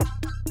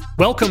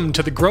Welcome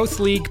to the Growth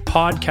League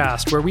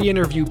podcast, where we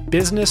interview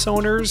business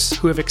owners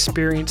who have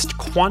experienced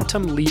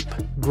quantum leap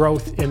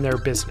growth in their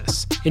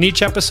business. In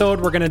each episode,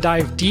 we're going to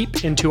dive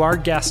deep into our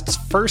guests'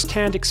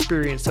 firsthand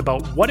experience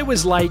about what it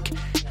was like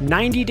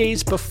 90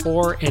 days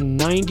before and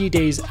 90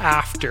 days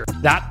after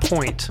that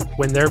point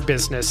when their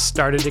business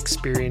started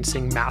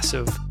experiencing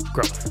massive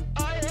growth.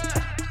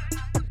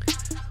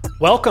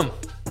 Welcome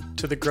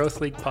to the Growth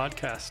League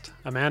podcast.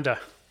 Amanda.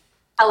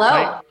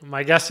 Hello.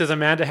 My guest is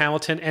Amanda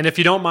Hamilton, and if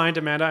you don't mind,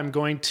 Amanda, I'm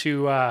going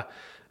to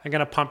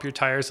pump your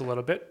tires a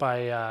little bit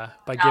by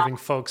giving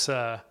folks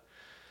a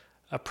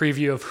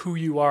preview of who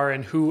you are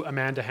and who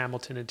Amanda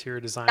Hamilton Interior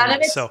Design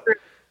is. True.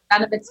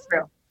 None of it's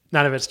true.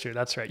 None of it's true.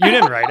 That's right. You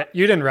didn't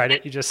write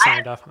it. You just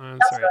signed off. Oh,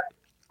 that's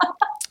right.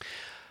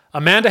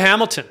 Amanda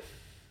Hamilton,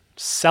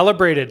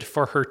 celebrated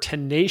for her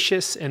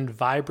tenacious and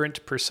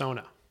vibrant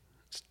persona.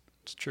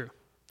 It's true.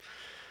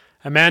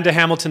 Amanda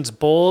Hamilton's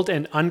bold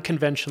and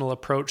unconventional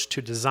approach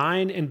to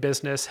design and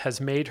business has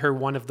made her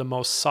one of the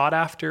most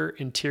sought-after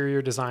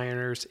interior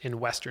designers in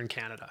Western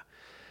Canada.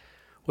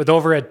 With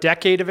over a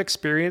decade of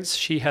experience,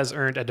 she has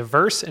earned a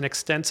diverse and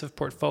extensive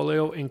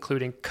portfolio,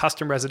 including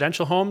custom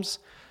residential homes,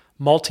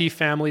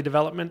 multi-family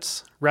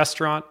developments,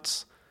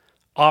 restaurants,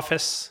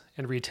 office,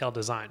 and retail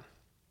design.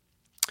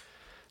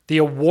 The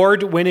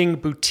award-winning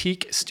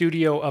boutique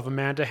studio of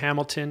Amanda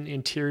Hamilton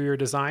Interior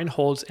Design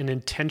holds an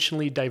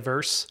intentionally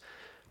diverse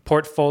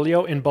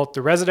portfolio in both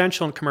the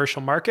residential and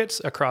commercial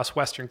markets across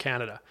Western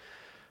Canada.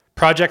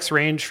 Projects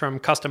range from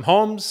custom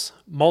homes,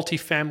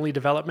 multi-family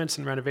developments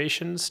and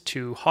renovations,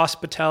 to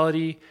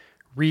hospitality,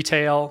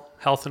 retail,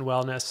 health and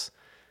wellness,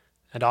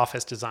 and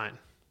office design.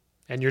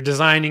 And you're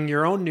designing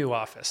your own new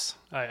office,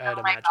 I'd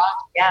imagine. My God,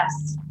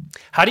 yes.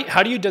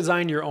 How do you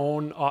design your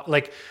own,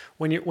 like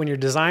when you're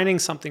designing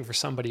something for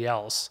somebody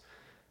else?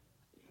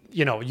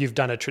 You know, you've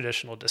done a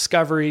traditional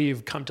discovery,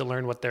 you've come to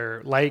learn what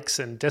their likes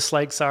and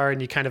dislikes are, and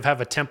you kind of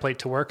have a template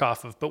to work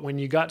off of. But when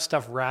you got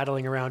stuff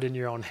rattling around in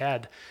your own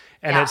head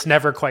and it's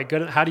never quite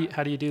good, how do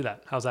you do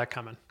that? How's that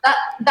coming?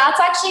 That's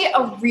actually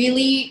a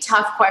really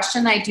tough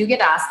question. I do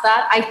get asked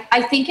that.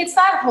 I think it's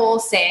that whole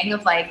saying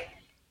of like,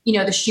 you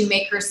know, the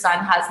shoemaker's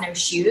son has no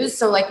shoes.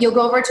 So like you'll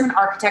go over to an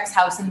architect's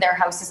house and their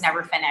house is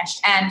never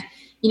finished. And,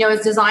 you know,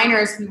 as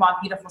designers, we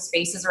want beautiful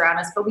spaces around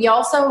us, but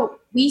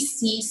we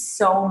see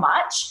so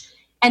much.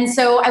 And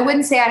so I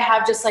wouldn't say I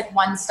have just like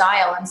one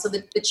style. And so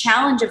the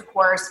challenge, of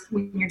course,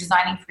 when you're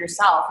designing for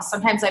yourself, is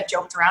sometimes I've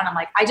joked around. I'm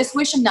like, I just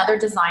wish another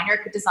designer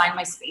could design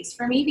my space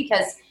for me,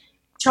 because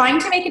trying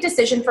to make a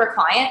decision for a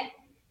client,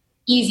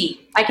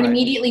 easy. I can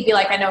immediately be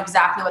like, I know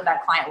exactly what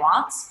that client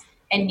wants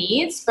and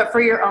needs, but for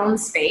your own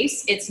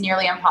space, it's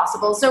nearly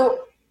impossible.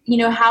 So, you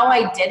know, how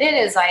I did it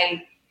is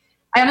I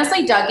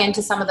honestly dug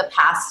into some of the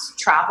past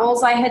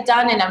travels I had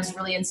done, and I was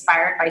really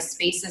inspired by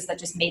spaces that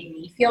just made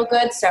me feel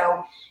good.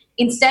 So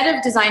instead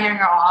of designing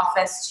our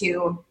office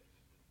to,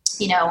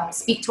 you know,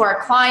 speak to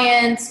our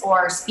clients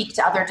or speak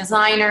to other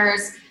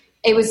designers,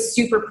 it was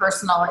super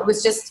personal. It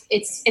was just,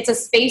 it's a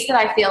space that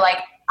I feel like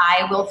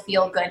I will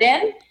feel good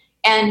in.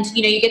 And,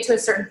 you know, you get to a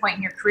certain point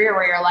in your career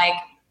where you're like,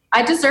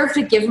 I deserve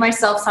to give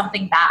myself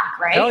something back,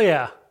 right? Oh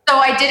yeah. So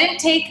I didn't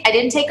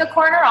take a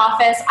corner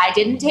office. I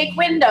didn't take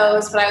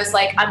windows, but I was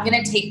like, I'm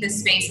going to take this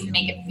space and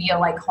make it feel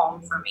like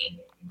home for me.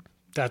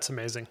 That's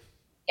amazing.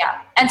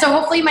 Yeah. And so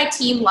hopefully my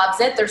team loves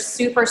it. They're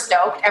super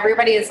stoked.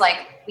 Everybody is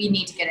like, we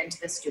need to get into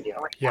the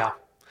studio right now. Yeah.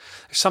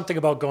 There's something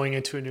about going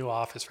into a new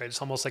office, right? It's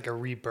almost like a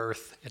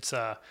rebirth. It's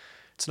an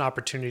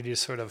opportunity to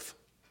sort of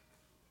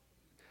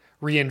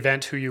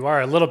reinvent who you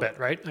are a little bit,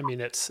 right? I mean,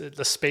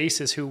 the space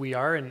is who we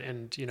are.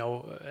 And you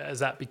know, as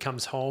that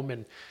becomes home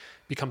and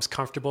becomes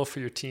comfortable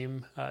for your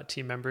team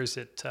members,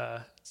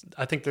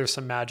 I think there's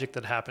some magic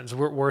that happens.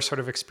 We're sort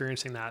of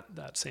experiencing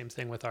that same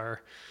thing with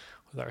our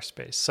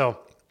space. So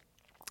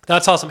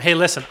that's awesome. Hey,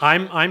 listen,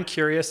 I'm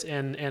curious,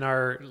 and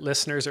our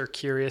listeners are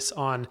curious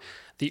on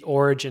the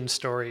origin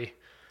story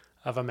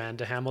of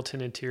Amanda Hamilton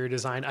Interior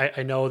Design.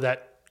 I know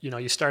that, you know,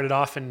 you started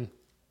off in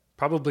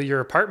probably your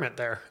apartment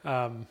there.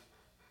 Bring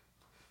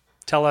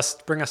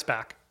us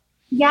back.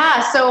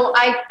 Yeah. So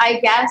I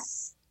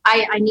guess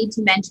I need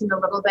to mention a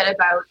little bit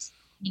about,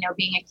 you know,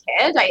 being a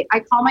kid. I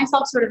call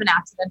myself sort of an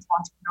accidental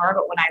entrepreneur,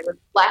 but when I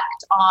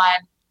reflect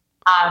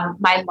on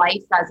my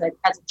life as a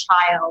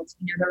child,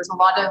 you know, there was a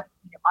lot of,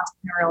 you know,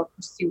 entrepreneurial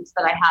pursuits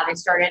that I had. I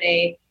started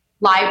a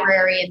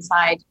library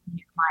inside, you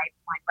know,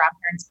 my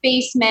grandparents'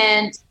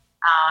 basement.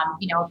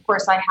 You know, of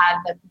course, I had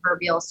the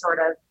proverbial sort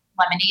of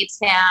lemonade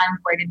stand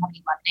where I didn't have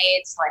any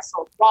lemonade, so I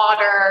sold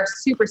water.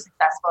 Super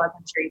successful, as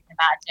I'm sure you can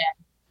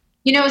imagine.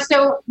 You know,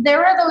 so there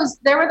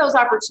were those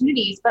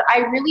opportunities, but I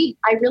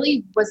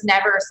really was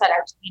never set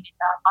out to be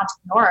an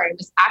entrepreneur. It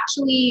was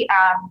actually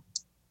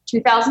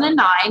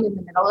 2009, in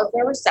the middle of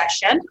the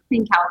recession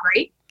in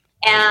Calgary.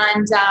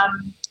 And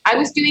I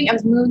was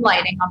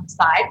moonlighting on the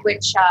side,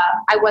 which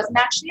I wasn't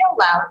actually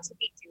allowed to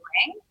be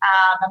doing.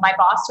 And my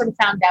boss sort of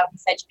found out and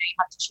said, you know, you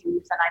have to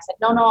choose. And I said,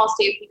 no, I'll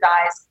stay with you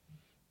guys.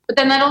 But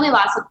then that only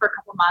lasted for a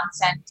couple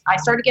months, and I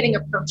started getting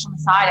approached on the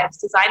side. I was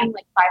designing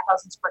like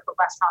 5,000 square foot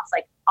restaurants,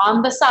 like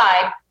on the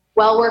side,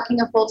 while working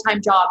a full-time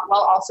job,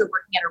 while also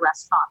working at a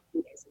restaurant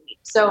 3 days a week.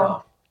 So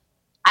Wow.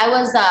 I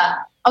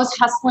was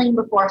hustling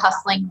before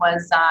hustling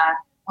was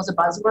a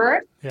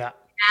buzzword. Yeah.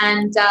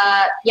 And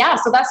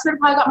so that's sort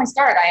of how I got my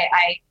start.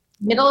 I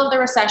middle of the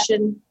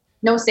recession,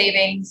 no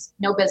savings,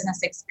 no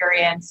business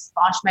experience,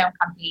 launched my own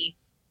company,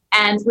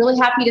 and really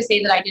happy to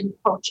say that I didn't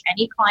poach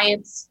any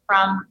clients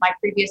from my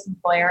previous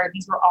employer.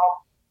 These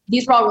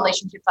were all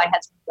relationships I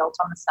had built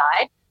on the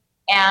side,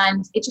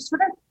 and it just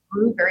sort of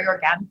grew very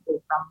organically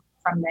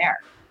from there.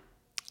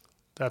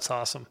 That's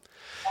awesome.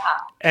 Yeah.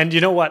 And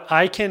you know what?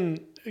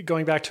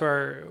 Going back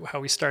to how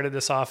we started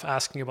this off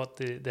asking about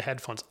the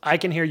headphones, I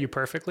can hear you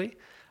perfectly.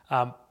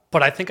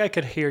 But I think I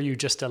could hear you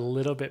just a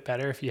little bit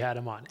better if you had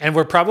them on. And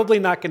we're probably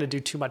not going to do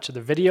too much of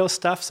the video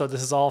stuff. So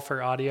this is all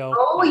for audio.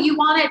 Oh, you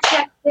want to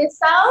check this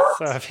out?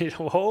 So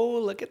whoa,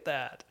 look at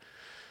that.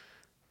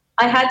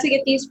 I had to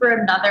get these for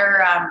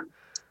another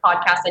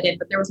podcast I did,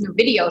 but there was no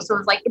video. So it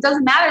was like, it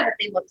doesn't matter that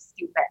they look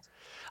stupid.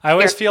 I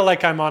always feel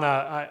like I'm on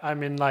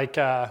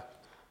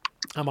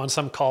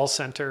some call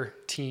center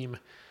team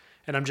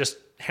and I'm just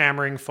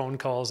hammering phone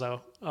calls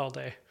out all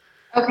day.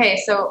 Okay.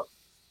 So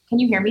can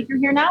you hear me through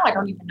here now? I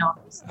don't even know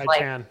if this is I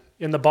can.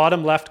 In the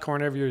bottom left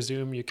corner of your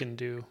Zoom, you can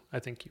do, I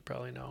think you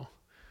probably know.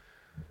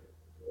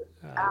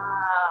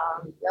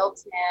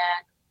 Built-in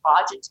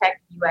Logitech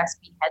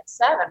USB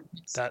headset.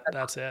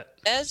 That's it.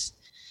 Is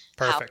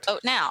Perfect. How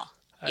about now?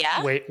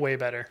 Yeah? Way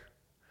better.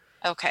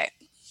 Okay.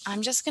 I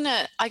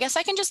guess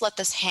I can just let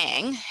this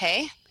hang.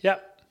 Hey?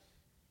 Yep.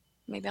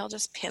 Maybe I'll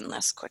just pin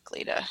this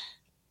quickly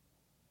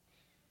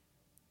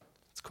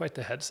It's quite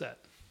the headset.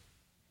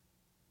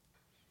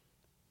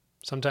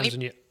 Sometimes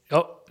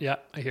oh, yeah,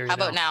 I hear you. How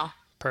about now?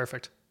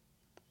 Perfect.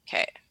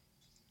 Okay.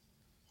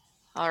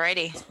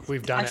 Alrighty.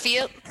 We've done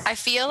it. I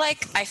feel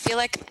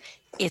like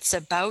it's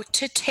about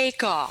to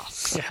take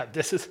off. Yeah,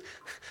 this is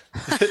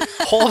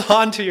hold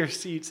on to your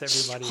seats,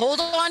 everybody.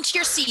 Hold on to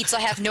your seats.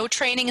 I have no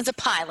training as a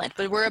pilot,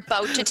 but we're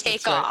about to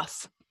take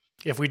off.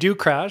 If we do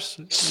crash,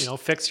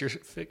 fix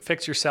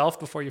yourself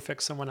before you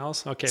fix someone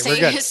else. Okay, we're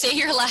good. Say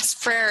your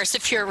last prayers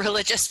if you're a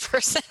religious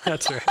person.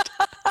 That's right.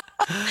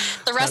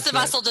 The rest of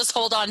us will just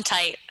hold on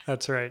tight.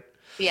 That's right.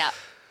 Yeah.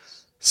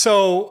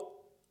 So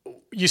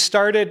you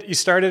started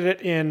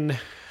it in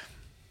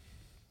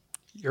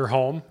your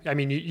home. I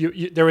mean,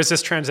 you there was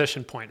this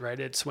transition point, right?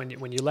 It's when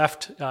you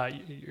left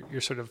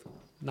your sort of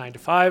 9 to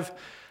 5.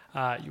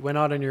 You went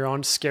out on your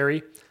own.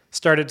 Scary.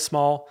 Started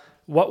small.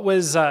 What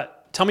was?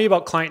 Tell me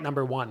about client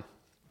number 1,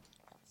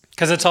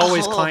 because it's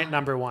always client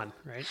number 1,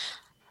 right?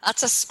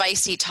 That's a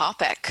spicy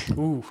topic.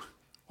 Ooh,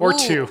 or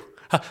 2.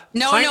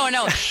 No.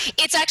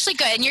 It's actually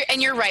good.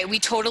 And you're right. We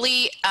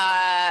totally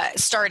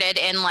started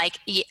in like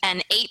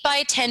an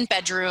 8x10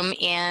 bedroom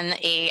in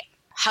a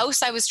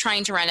house I was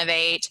trying to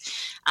renovate.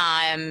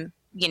 And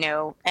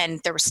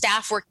there were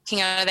staff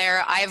working out of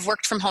there. I've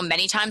worked from home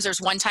many times. There's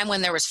one time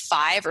when there was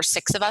 5 or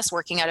 6 of us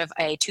working out of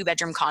a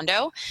 2-bedroom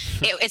condo.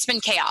 It's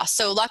been chaos.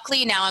 So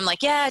luckily now I'm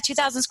like,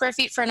 2,000 square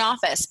feet for an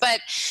office. But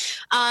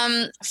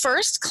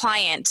first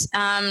client,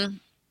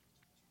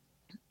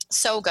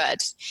 so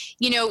good.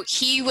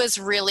 He was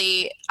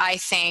really, I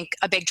think,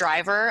 a big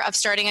driver of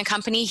starting a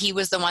company. He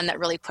was the one that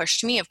really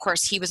pushed me. Of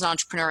course, he was an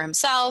entrepreneur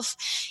himself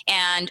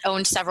and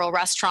owned several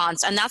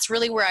restaurants. And that's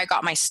really where I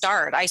got my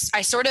start. I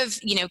sort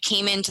of,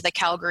 came into the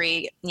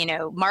Calgary,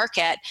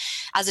 market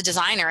as a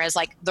designer, as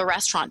like the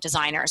restaurant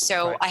designer.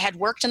 So right. I had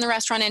worked in the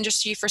restaurant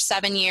industry for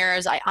 7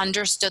 years. I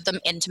understood them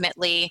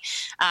intimately.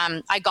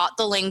 I got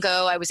the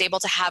lingo. I was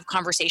able to have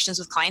conversations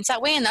with clients that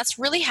way. And that's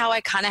really how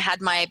I kind of had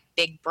my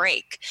big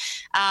break.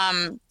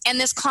 And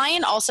this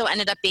client also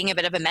ended up being a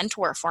bit of a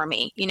mentor for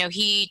me.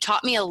 He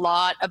taught me a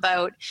lot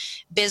about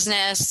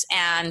business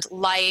and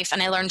life,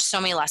 and I learned so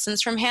many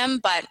lessons from him.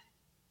 But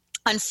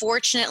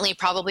unfortunately,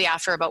 probably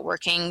after about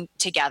working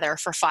together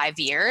for 5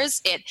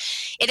 years, it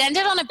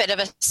ended on a bit of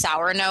a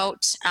sour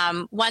note,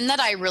 one that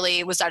I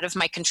really was out of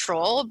my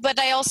control. But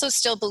I also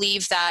still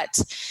believe that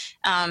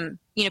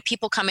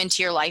people come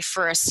into your life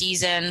for a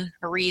season,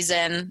 a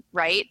reason,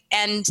 right?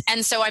 And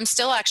so I'm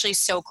still actually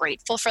so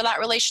grateful for that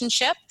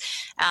relationship.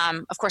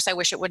 Of course, I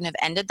wish it wouldn't have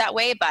ended that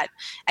way, but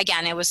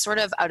again, it was sort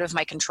of out of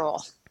my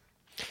control.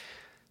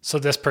 So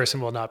this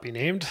person will not be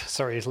named.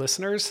 Sorry,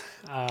 listeners.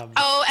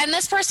 And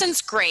this person's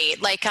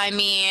great.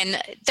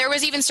 There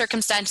was even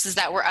circumstances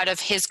that were out of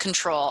his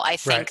control. I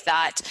think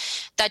right.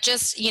 that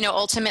just,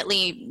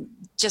 ultimately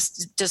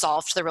just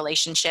dissolved the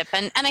relationship.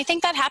 And I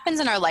think that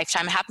happens in our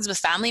lifetime. It happens with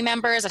family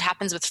members. It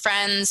happens with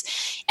friends.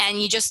 And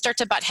you just start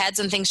to butt heads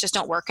and things just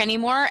don't work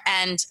anymore.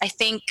 And I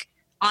think,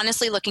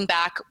 honestly, looking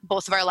back,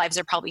 both of our lives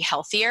are probably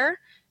healthier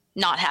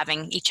not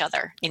having each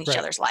other in each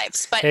other's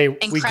lives. But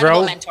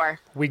incredible mentor.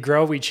 We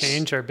grow, we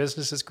change. Our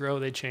businesses grow,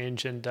 they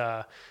change. And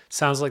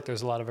sounds like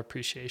there's a lot of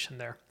appreciation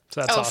there.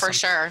 So that's awesome.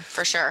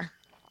 For sure.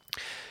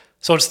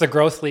 So it's the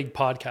Growth League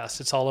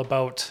podcast. It's all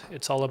about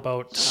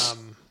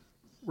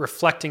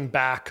reflecting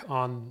back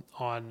on,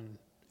 and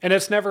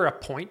it's never a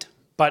point,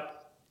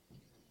 but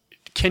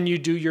can you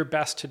do your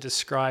best to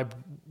describe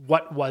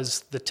what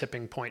was the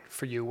tipping point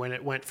for you when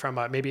it went from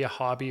maybe a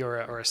hobby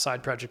or a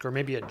side project or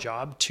maybe a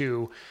job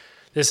to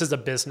this is a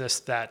business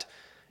that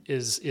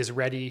is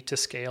ready to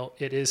scale?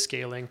 It is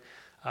scaling.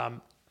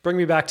 Bring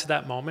me back to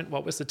that moment.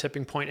 What was the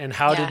tipping point, and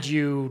how did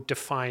you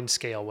define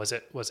scale? Was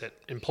it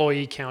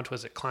employee count?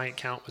 Was it client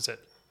count? Was it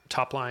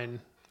top line?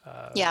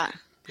 Yeah.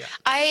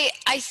 I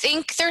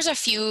think there's a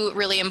few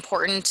really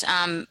important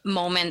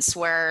moments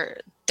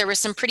where there were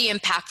some pretty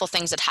impactful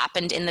things that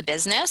happened in the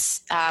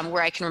business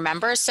where I can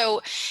remember.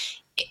 So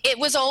it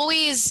was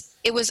always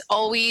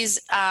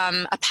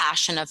a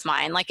passion of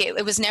mine. Like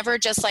it was never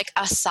just like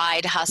a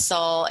side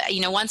hustle.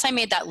 Once I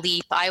made that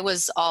leap, I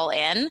was all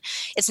in.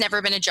 It's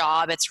never been a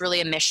job. It's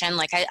really a mission.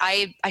 Like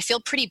I feel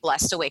pretty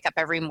blessed to wake up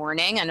every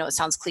morning. I know it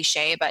sounds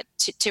cliche, but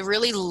to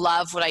really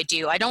love what I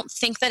do. I don't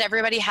think that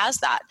everybody has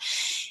that.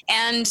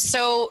 And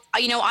so,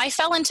 I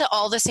fell into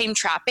all the same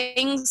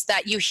trappings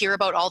that you hear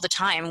about all the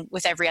time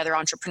with every other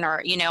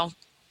entrepreneur.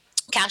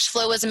 Cash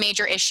flow was a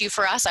major issue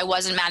for us. I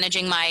wasn't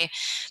managing my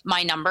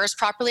numbers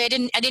properly. I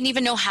didn't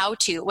even know how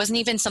to. It wasn't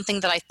even something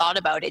that I thought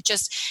about. It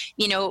just,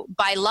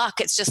 by luck,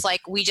 it's just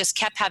like we just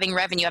kept having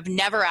revenue. I've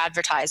never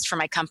advertised for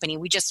my company.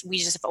 We just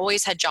have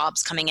always had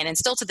jobs coming in, and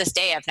still to this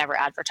day I've never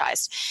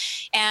advertised.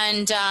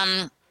 And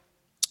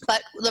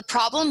but the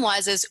problem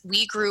is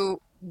we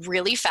grew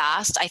really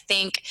fast. I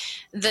think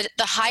the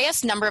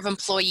highest number of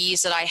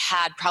employees that I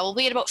had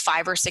probably at about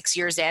 5 or 6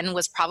 years in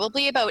was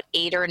probably about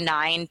 8 or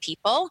 9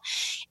 people.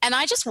 And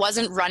I just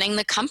wasn't running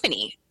the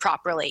company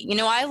properly.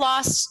 I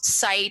lost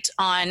sight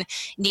on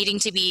needing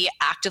to be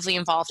actively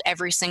involved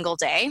every single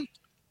day.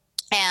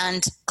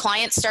 And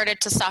clients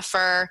started to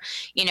suffer,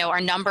 our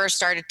numbers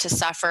started to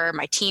suffer,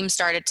 my team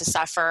started to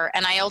suffer.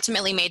 And I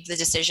ultimately made the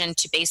decision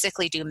to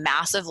basically do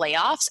massive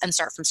layoffs and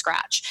start from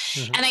scratch.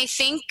 Mm-hmm. And I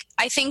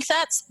think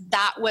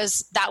that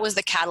was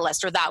the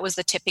catalyst, or that was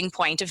the tipping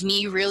point of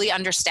me really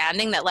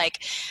understanding that,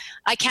 like,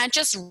 I can't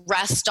just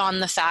rest on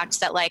the fact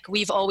that, like,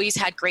 we've always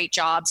had great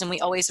jobs and we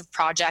always have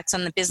projects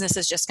and the business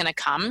is just going to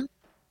come.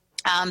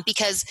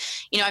 Because,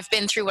 I've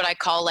been through what I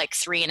call like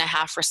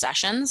 3.5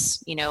 recessions,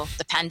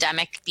 the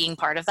pandemic being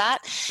part of that.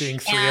 Being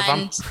three of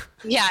them.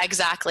 Yeah,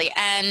 exactly.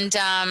 And,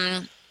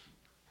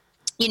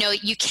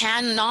 you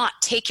cannot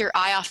take your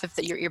eye off of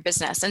your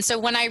business. And so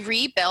when I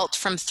rebuilt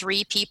from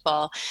 3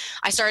 people,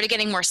 I started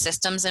getting more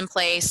systems in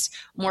place,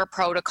 more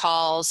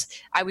protocols.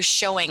 I was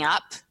showing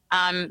up,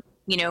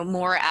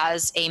 more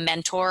as a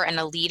mentor and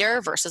a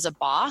leader versus a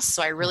boss.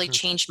 So I really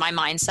changed my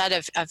mindset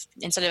of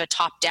instead of a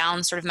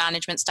top-down sort of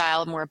management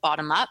style, more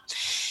bottom-up.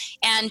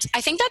 And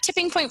I think that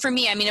tipping point for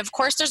me, of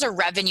course there's a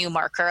revenue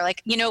marker.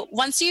 Like,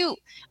 once you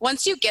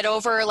get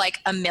over like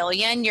 1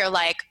 million, you're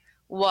like,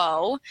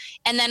 whoa.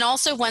 And then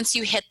also once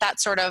you hit that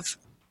sort of,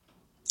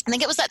 I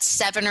think it was that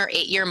 7 or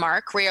 8 year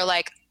mark where you're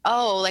like,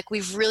 oh, like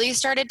we've really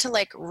started to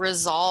like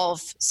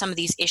resolve some of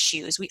these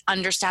issues. We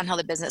understand how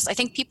the business, I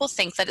think people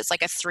think that it's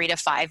like a 3 to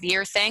 5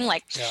 year thing.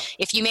 Like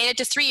if you made it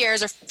to 3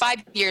 years or 5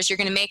 years, you're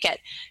going to make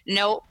it.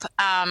 Nope.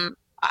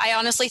 I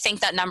honestly think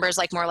that number is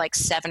like more like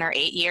 7 or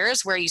 8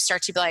 years where you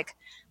start to be like,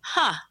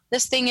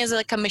 this thing is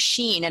like a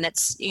machine and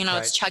it's,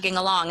 it's chugging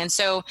along. And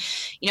so,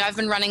 I've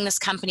been running this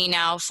company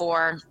now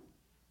for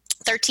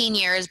 13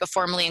 years, but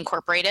formally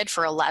incorporated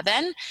for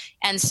 11.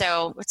 And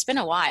so it's been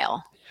a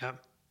while. Yeah.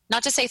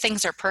 Not to say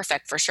things are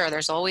perfect, for sure.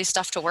 There's always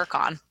stuff to work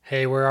on.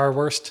 Hey, we're our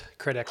worst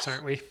critics,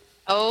 aren't we?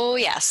 Oh,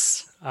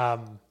 yes.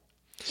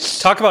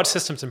 Talk about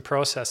systems and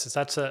processes.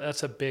 That's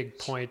a big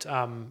point.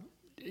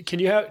 Can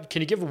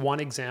you give one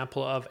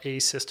example of a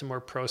system or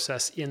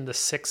process in the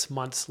 6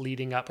 months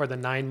leading up, or the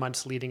 9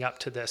 months leading up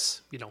to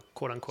this,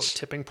 quote unquote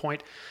tipping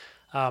point,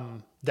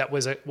 that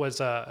was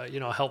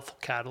a helpful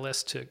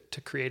catalyst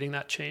to creating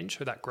that change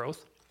or that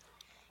growth?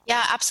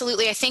 Yeah,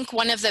 absolutely. I think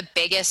one of the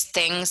biggest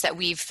things that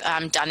we've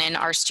done in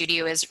our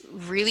studio is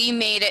really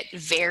made it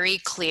very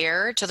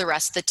clear to the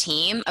rest of the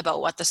team about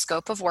what the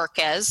scope of work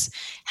is,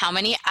 how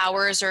many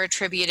hours are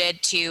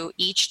attributed to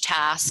each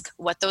task,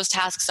 what those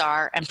tasks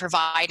are, and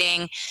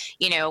providing,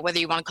 whether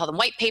you want to call them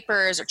white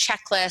papers or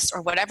checklists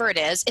or whatever it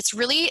is, it's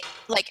really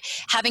like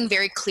having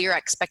very clear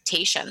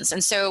expectations.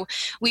 And so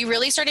we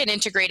really started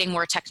integrating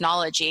more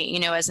technology.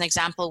 As an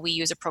example, we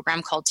use a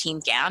program called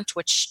Team Gantt,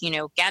 which,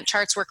 Gantt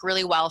charts work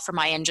really well for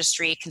my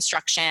industry,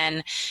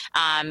 construction,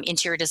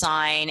 interior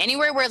design,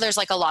 anywhere where there's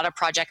like a lot of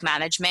project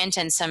management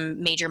and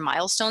some major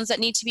milestones that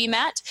need to be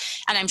met.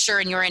 And I'm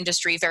sure in your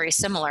industry, very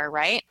similar,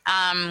 right?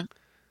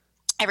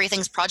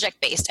 Everything's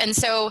project-based. And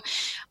so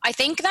I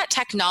think that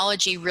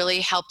technology really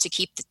helped to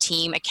keep the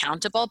team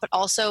accountable, but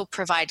also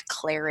provide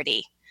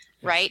clarity,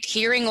 right?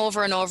 Hearing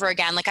over and over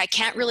again, like I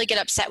can't really get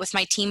upset with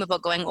my team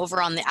about going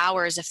over on the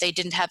hours if they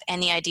didn't have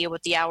any idea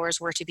what the hours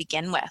were to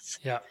begin with.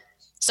 Yeah.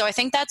 So I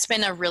think that's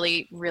been a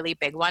really, really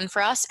big one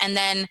for us. And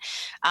then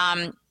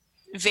not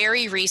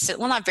very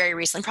recently,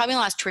 probably in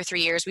the last 2 or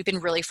 3 years, we've been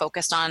really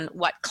focused on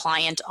what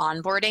client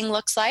onboarding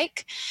looks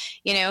like,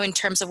 in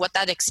terms of what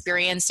that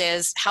experience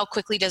is. How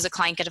quickly does a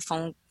client get a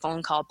phone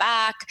call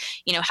back?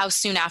 How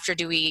soon after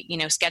do we,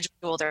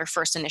 schedule their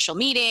first initial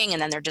meeting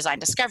and then their design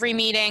discovery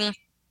meeting?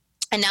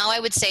 And now I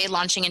would say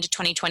launching into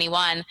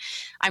 2021,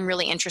 I'm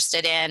really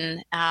interested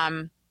in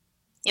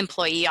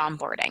employee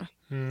onboarding,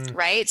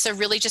 right? So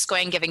really just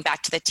going and giving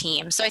back to the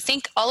team. So I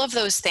think all of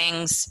those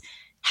things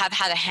have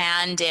had a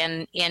hand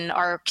in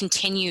our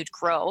continued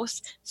growth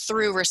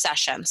through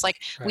recessions.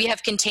 Like we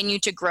have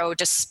continued to grow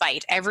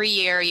despite every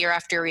year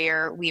after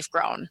year, we've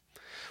grown.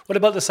 What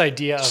about this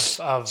idea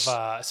of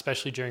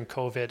especially during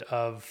COVID,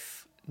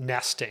 of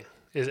nesting?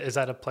 Is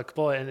that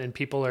applicable? And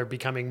people are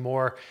becoming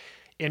more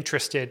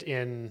interested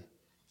in,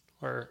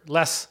 or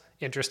less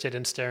interested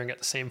in, staring at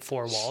the same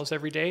four walls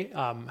every day?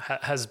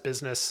 Has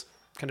business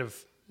kind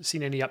of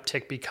seen any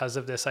uptick because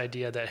of this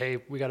idea that, hey,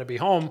 we got to be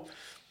home,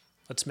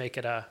 let's make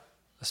it a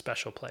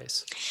special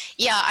place?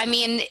 Yeah, I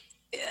mean,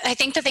 I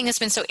think the thing that's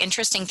been so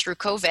interesting through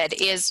COVID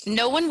is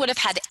no one would have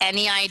had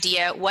any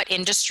idea what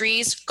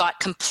industries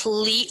got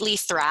completely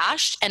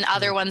thrashed and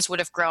other ones would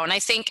have grown. I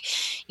think,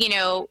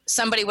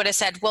 somebody would have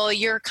said, well,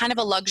 you're kind of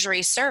a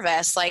luxury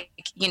service, like,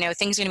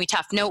 things are going to be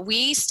tough. No,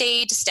 we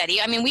stayed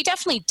steady. I mean, we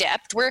definitely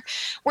dipped. We're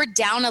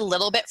down a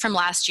little bit from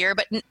last year,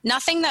 but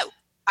nothing that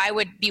I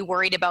would be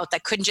worried about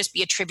that couldn't just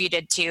be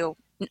attributed to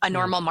a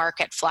normal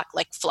market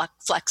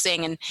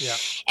flexing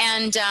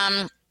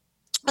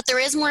but there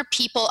is more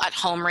people at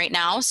home right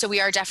now. So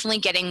we are definitely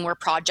getting more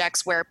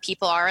projects where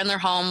people are in their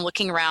home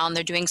looking around.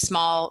 They're doing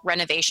small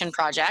renovation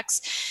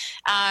projects.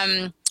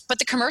 But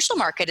the commercial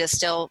market is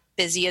still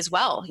busy as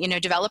well.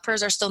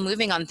 Developers are still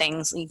moving on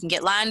things. You can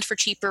get land for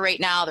cheaper right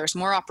now. There's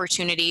more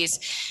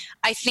opportunities.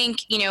 I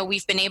think,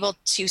 we've been able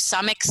to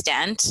some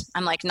extent,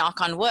 I'm like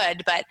knock on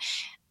wood, but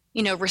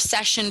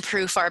recession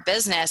proof our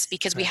business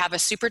because we have a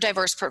super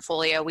diverse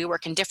portfolio. We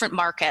work in different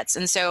markets.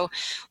 And so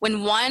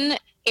when one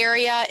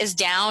area is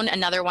down,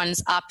 another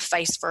one's up,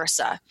 vice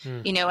versa,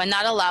 and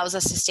that allows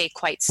us to stay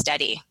quite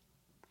steady.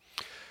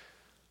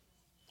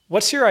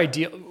 What's your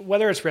ideal,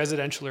 whether it's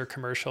residential or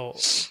commercial,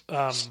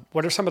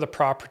 what are some of the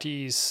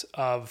properties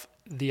of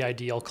the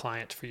ideal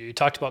client for you? You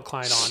talked about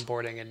client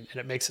onboarding and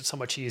it makes it so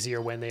much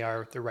easier when they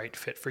are the right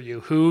fit for you.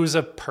 Who's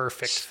a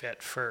perfect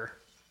fit for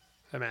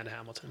Amanda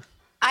Hamilton?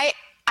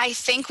 I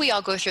think we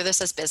all go through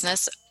this as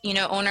business,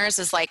 owners,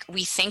 is like,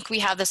 we think we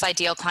have this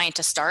ideal client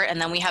to start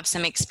and then we have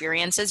some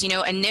experiences.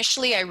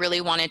 Initially I really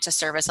wanted to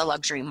service a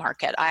luxury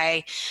market.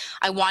 I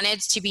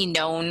wanted to be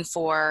known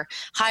for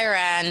higher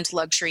end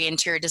luxury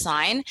interior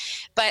design.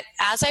 But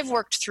as I've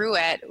worked through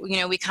it,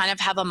 we kind of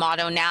have a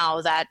motto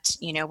now that,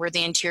 we're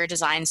the interior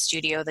design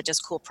studio that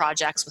does cool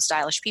projects with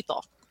stylish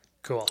people.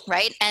 Cool.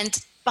 Right. And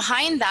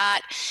behind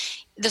that,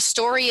 the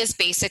story is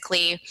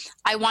basically,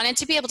 I wanted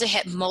to be able to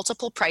hit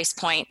multiple price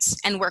points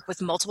and work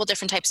with multiple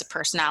different types of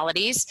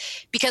personalities,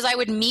 because I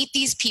would meet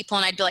these people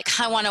and I'd be like,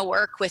 I want to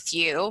work with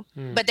you,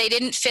 but they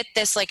didn't fit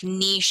this like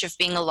niche of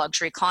being a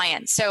luxury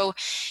client. So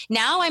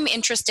now I'm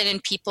interested in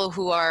people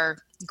who are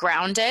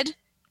grounded,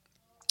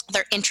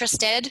 they're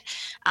interested,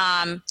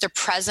 they're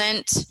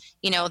present,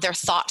 they're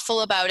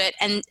thoughtful about it.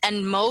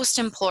 And most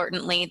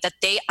importantly, that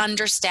they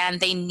understand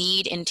they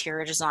need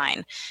interior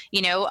design.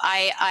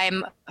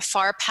 I'm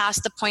far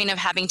past the point of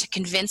having to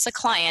convince a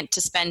client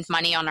to spend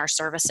money on our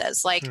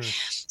services. Like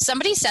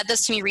somebody said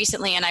this to me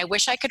recently, and I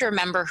wish I could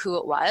remember who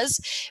it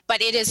was,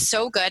 but it is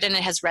so good. And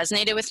it has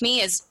resonated with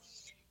me is,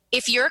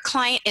 if your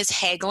client is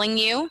haggling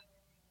you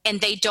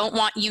and they don't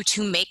want you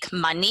to make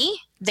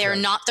money, they're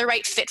not the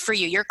right fit for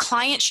you. Your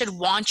client should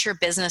want your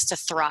business to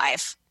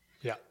thrive.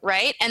 Yeah.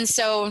 Right. And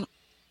so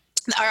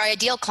our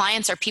ideal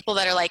clients are people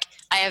that are like,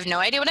 I have no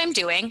idea what I'm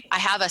doing. I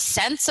have a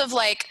sense of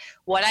like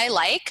what I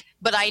like,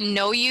 but I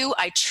know you,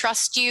 I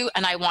trust you,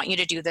 and I want you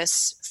to do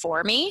this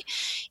for me.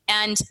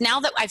 And now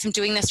that I've been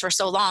doing this for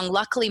so long,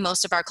 luckily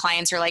most of our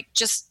clients are like,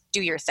 just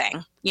do your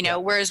thing,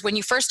 whereas when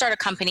you first start a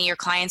company, your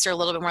clients are a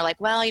little bit more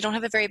like, well, you don't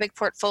have a very big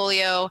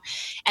portfolio,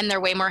 and they're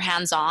way more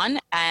hands-on.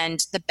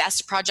 And the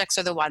best projects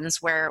are the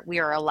ones where we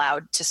are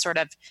allowed to sort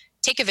of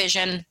take a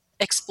vision,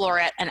 explore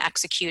it, and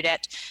execute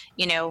it,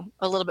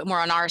 a little bit more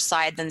on our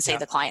side than say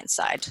the client's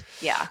side.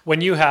 Yeah.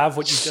 When you have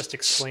what you just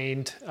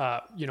explained,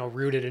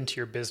 rooted into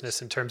your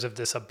business in terms of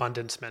this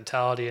abundance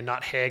mentality and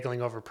not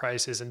haggling over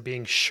prices and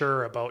being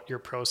sure about your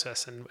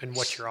process and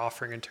what you're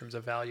offering in terms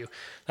of value,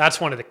 that's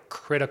one of the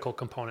critical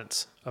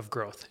components of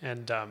growth.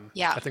 And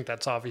I think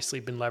that's obviously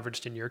been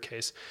leveraged in your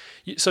case.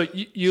 So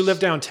you live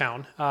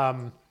downtown.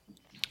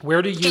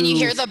 Where do you... Can you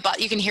hear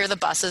you can hear the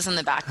buses in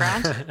the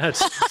background?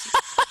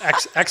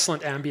 That's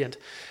excellent ambient.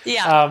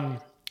 Yeah.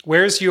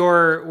 Where's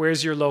your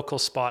local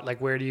spot?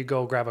 Like, where do you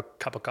go grab a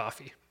cup of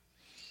coffee?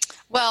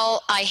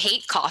 Well, I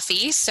hate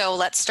coffee, so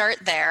let's start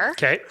there.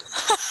 Okay.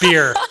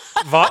 Beer.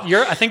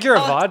 I think you're a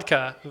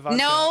vodka.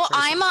 No,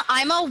 person.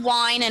 I'm a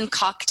wine and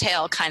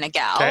cocktail kind of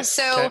gal. Okay.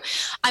 So,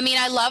 I mean,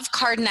 I love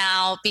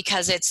Cardinal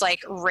because it's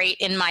like right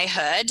in my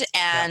hood,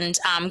 and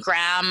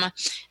Graham,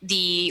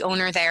 the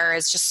owner there,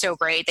 is just so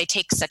great. They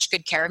take such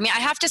good care of me. I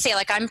have to say,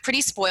 like, I'm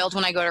pretty spoiled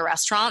when I go to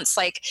restaurants.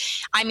 Like,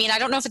 I mean, I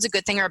don't know if it's a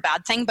good thing or a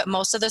bad thing, but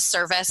most of the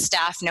service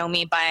staff know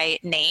me by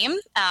name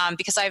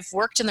because I've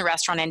worked in the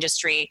restaurant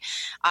industry.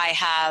 I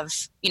have,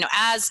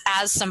 as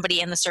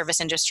somebody in the service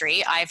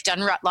industry, I've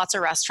done lots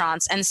of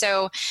restaurants. And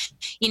so,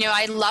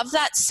 I love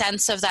that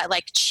sense of that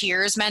like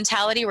Cheers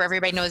mentality where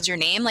everybody knows your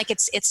name. Like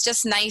it's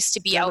just nice to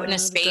be out in a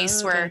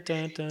space where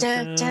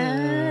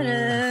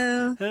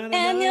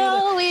and you're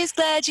always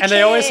glad you came. And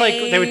they always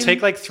they would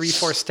take like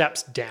 3-4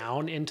 steps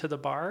down into the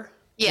bar.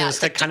 Yeah,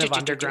 it's like kind of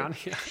underground.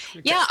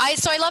 Yeah,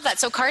 I love that.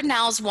 So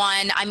Cardinal's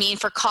one. I mean,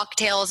 for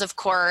cocktails, of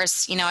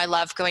course, I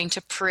love going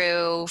to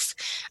Proof.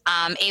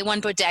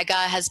 A1 Bodega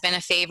has been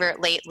a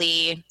favorite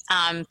lately.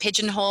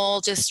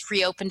 Pigeonhole just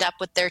reopened up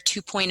with their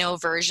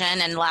 2.0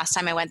 version, and last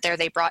time I went there,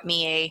 they brought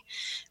me a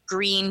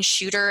green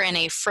shooter and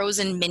a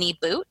frozen mini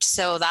boot.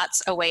 So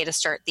that's a way to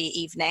start the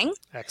evening.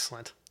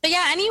 Excellent. But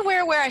yeah,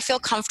 anywhere where I feel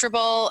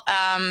comfortable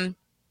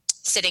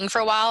sitting for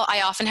a while.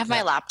 I often have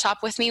my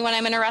laptop with me when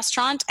I'm in a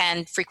restaurant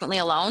and frequently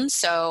alone.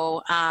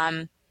 So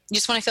you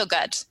just want to feel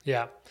good.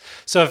 Yeah.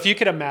 So if you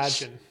could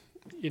imagine,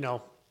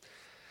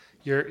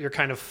 you're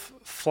kind of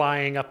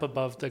flying up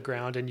above the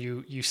ground and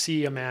you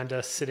see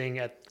Amanda sitting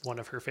at one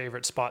of her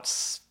favorite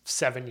spots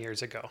 7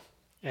 years ago.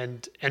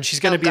 And she's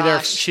going to be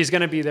there. She's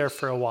going to be there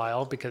for a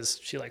while because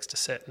she likes to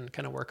sit and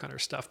kind of work on her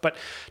stuff, but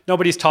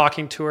nobody's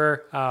talking to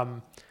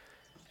her.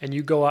 And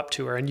you go up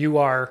to her and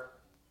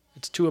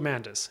it's two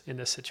Amandas in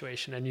this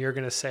situation. And you're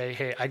going to say,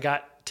 hey, I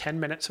got 10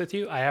 minutes with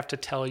you. I have to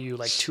tell you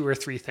like 2 or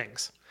 3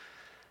 things.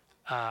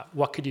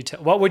 What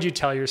would you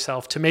tell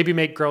yourself to maybe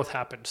make growth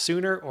happen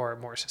sooner or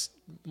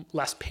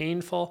less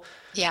painful?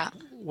 Yeah.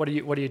 What are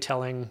you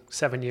telling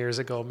 7 years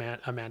ago,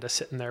 Amanda,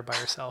 sitting there by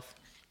herself?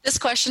 This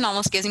question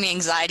almost gives me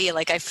anxiety.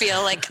 Like I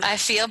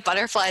feel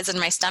butterflies in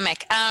my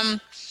stomach.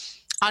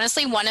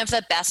 Honestly, one of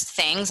the best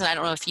things, and I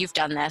don't know if you've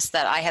done this,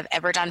 that I have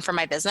ever done for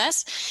my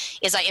business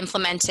is I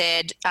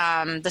implemented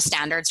the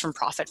standards from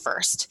Profit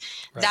First.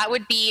 Right. I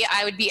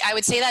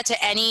would say that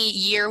to any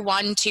year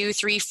 1, 2,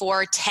 3,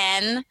 4,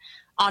 10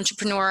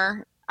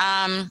 entrepreneur.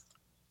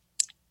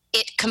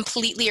 It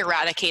completely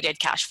eradicated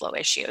cash flow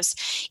issues.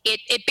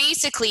 It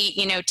basically,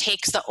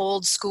 takes the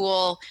old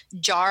school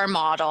jar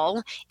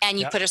model and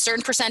you put a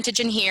certain percentage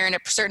in here and a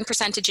certain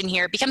percentage in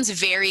here. It becomes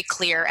very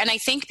clear. And I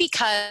think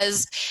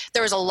because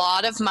there's a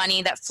lot of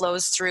money that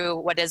flows through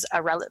what is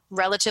a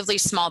relatively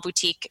small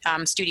boutique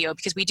studio,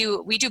 because we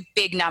do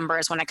big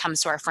numbers when it comes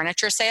to our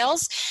furniture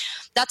sales.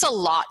 That's a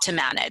lot to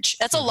manage.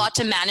 That's a lot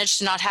to manage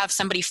to not have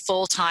somebody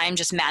full-time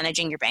just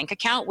managing your bank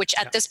account, which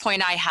at this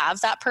point I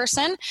have that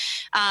person,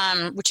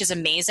 which is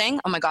amazing.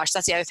 Oh my gosh,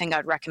 that's the other thing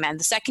I'd recommend.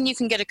 The second you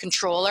can get a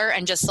controller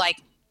and just like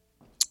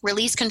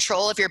release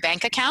control of your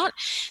bank account,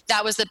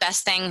 that was the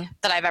best thing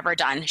that I've ever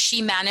done.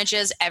 She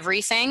manages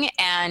everything.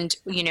 And,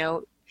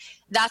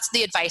 that's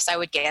the advice I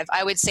would give.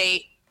 I would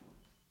say,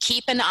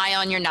 keep an eye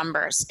on your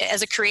numbers.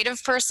 As a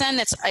creative person,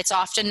 it's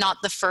often not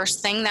the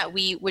first thing that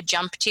we would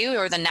jump to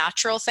or the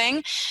natural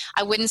thing.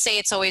 I wouldn't say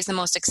it's always the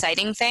most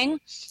exciting thing,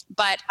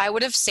 but I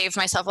would have saved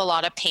myself a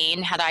lot of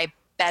pain had I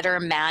better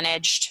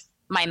managed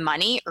my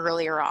money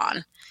earlier on.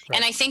 Right.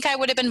 And I think I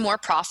would have been more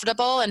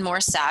profitable and more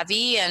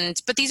savvy.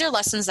 But these are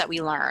lessons that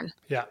we learn.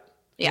 Yeah.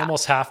 You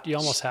almost have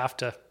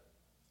to.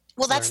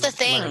 Well, that's the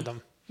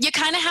thing. You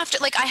kind of have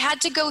to, I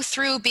had to go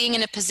through being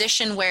in a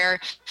position where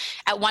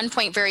at one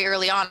point very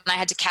early on, I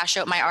had to cash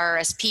out my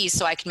RRSPs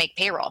so I could make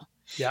payroll.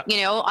 Yeah.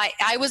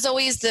 I was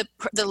always the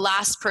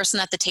last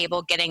person at the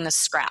table getting the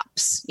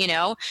scraps,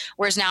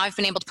 whereas now I've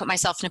been able to put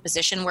myself in a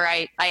position where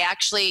I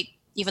actually,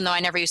 even though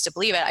I never used to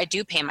believe it, I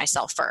do pay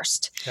myself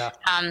first. Yeah.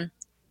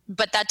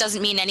 But that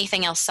doesn't mean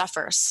anything else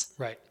suffers.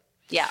 Right.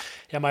 Yeah.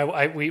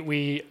 Yeah.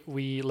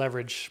 We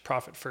leverage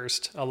Profit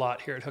First a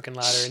lot here at Hook and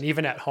Ladder. And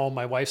even at home,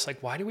 my wife's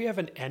like, why do we have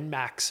an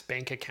NMAX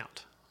bank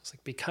account? It's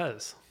like,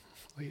 because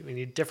we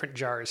need different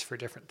jars for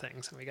different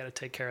things and we got to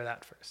take care of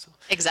that first. So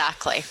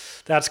exactly.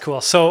 That's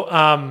cool. So,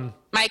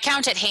 my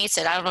accountant hates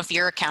it. I don't know if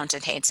your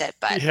accountant hates it,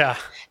 but yeah,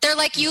 they're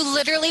like, you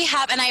literally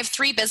have, and I have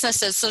 3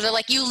 businesses. So they're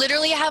like, you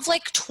literally have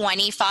like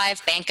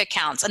 25 bank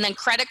accounts and then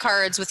credit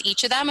cards with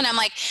each of them. And I'm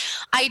like,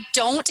 I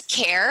don't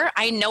care.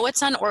 I know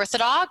it's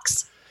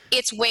unorthodox.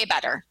 It's way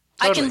better.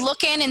 Totally. I can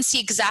look in and see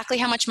exactly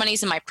how much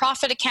money's in my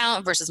profit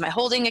account versus my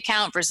holding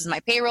account versus my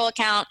payroll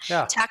account,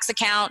 tax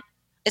account.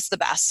 It's the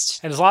best.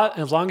 And as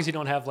long as you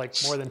don't have like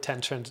more than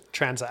 10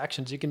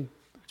 transactions, you can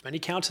as many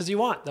accounts as you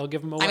want. They'll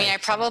give them away. I mean, I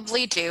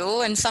probably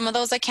do in some of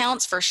those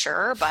accounts for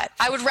sure, but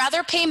I would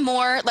rather pay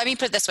more. Let me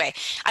put it this way.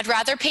 I'd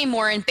rather pay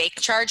more in bank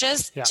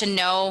charges to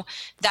know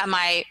that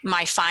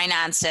my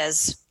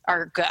finances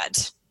are good.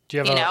 Do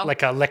you have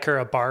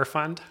a bar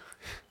fund?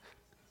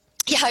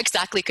 Yeah,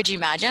 exactly. Could you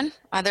imagine?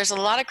 There's a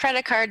lot of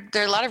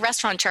there are a lot of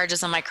restaurant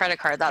charges on my credit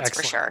card. That's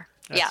Excellent. For sure.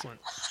 Excellent.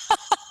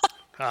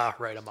 Yeah.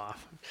 Write them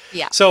off.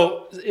 Yeah.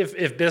 So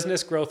if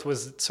business growth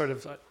was sort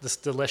of this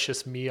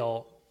delicious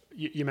meal,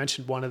 you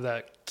mentioned one of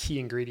the key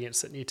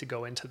ingredients that need to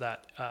go into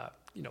that,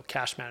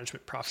 cash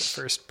management, Profit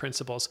First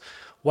principles.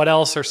 What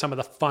else are some of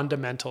the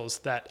fundamentals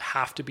that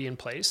have to be in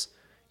place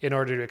in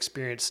order to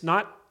experience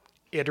not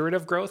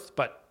iterative growth,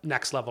 but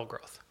next level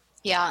growth?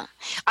 Yeah.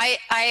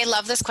 I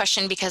love this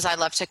question because I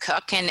love to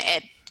cook, and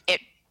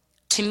it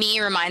to me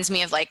reminds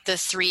me of like the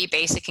 3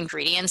 basic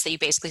ingredients that you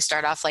basically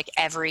start off like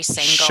every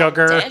single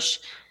sugar, dish.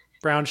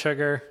 brown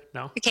sugar.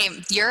 No. Okay,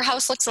 your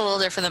house looks a little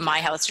different than my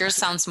house. Yours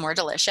sounds more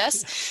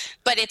delicious,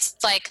 but it's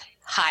like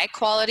high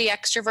quality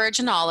extra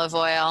virgin olive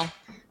oil,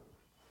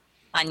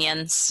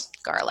 onions,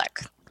 garlic,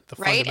 The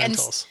right?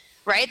 fundamentals.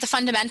 Right, the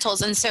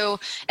fundamentals. And so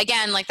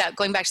again, like that,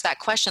 going back to that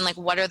question, like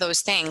what are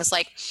those things?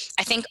 Like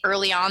I think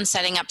early on,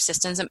 setting up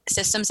systems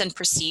and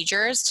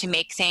procedures to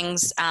make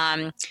things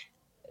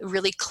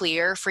really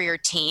clear for your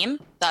team.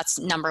 That's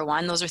number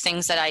one. Those are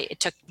things that it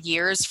took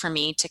years for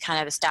me to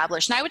kind of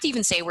establish. And I would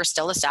even say we're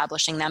still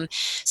establishing them.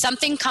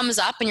 Something comes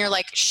up and you're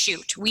like,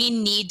 shoot, we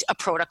need a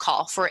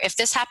protocol for if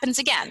this happens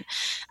again.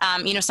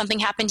 Something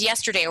happened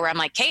yesterday where I'm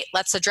like, hey,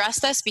 let's address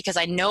this because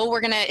I know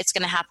it's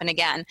going to happen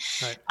again.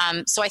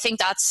 Right. So I think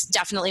that's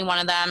definitely one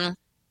of them.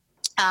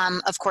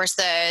 Of course,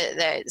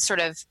 the sort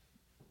of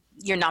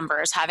your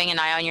numbers, having an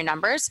eye on your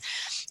numbers.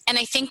 And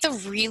I think the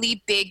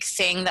really big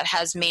thing that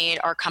has made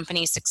our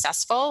company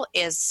successful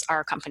is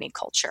our company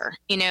culture.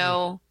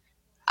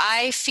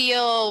 I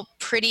feel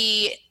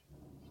it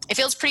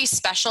feels pretty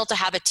special to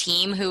have a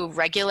team who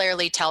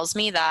regularly tells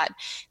me that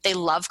they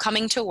love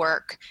coming to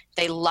work.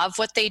 They love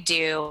what they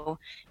do.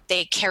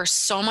 They care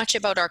so much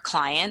about our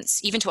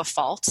clients, even to a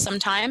fault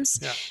sometimes.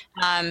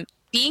 Yeah.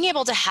 Being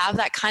able to have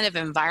that kind of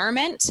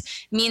environment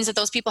means that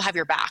those people have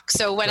your back.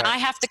 So when I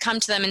have to come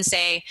to them and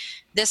say,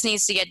 this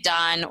needs to get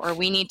done, or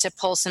we need to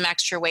pull some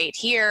extra weight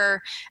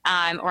here,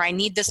 or I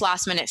need this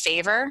last minute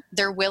favor,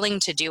 they're willing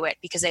to do it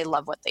because they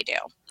love what they do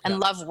and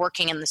love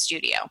working in the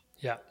studio.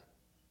 Yeah.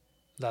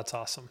 That's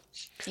awesome.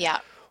 Yeah.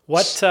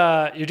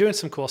 You're doing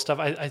some cool stuff.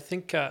 I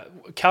think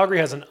Calgary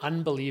has an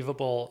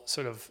unbelievable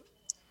sort of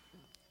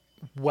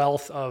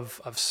wealth of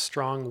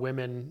strong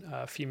women,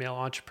 female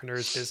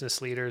entrepreneurs,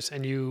 business leaders.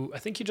 And I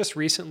think you just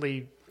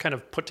recently kind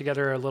of put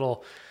together a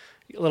little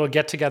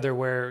get together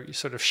where you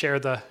sort of share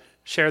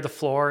the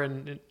floor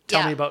and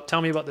tell me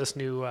about this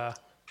new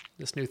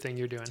thing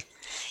you're doing.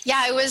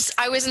 Yeah, I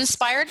was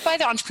inspired by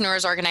the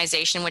Entrepreneurs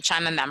Organization, which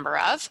I'm a member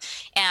of,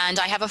 and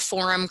I have a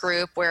forum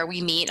group where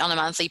we meet on a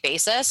monthly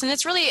basis, and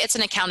it's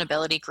an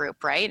accountability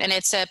group, right? And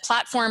it's a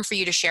platform for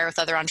you to share with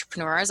other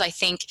entrepreneurs. I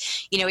think,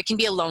 it can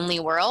be a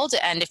lonely world,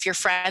 and if your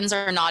friends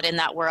are not in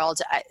that world,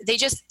 they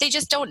just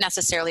don't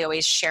necessarily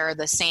always share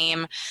the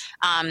same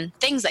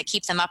things that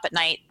keep them up at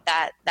night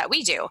that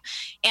we do.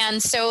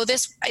 And so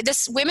this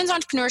women's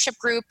entrepreneurship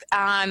group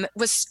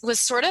was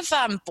sort of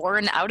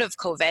born out of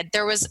COVID.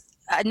 There was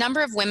a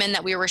number of women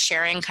that we were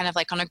sharing kind of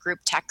like on a group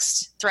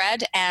text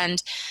thread,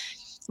 and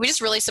we just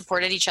really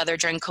supported each other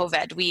during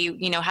COVID. We,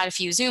 had a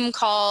few Zoom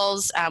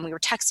calls. We were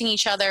texting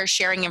each other,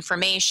 sharing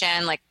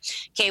information like,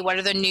 okay, what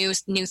are the new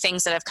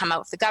things that have come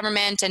out with the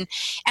government? And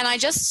I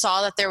just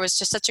saw that there was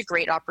just such a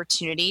great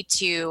opportunity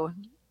to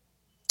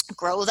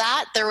grow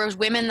that. There were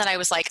women that I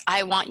was like,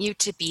 I want you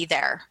to be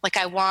there. Like,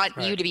 I want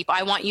you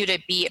to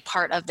be a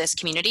part of this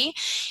community.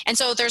 And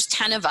so there's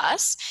 10 of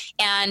us.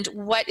 And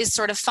what is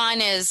sort of fun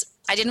is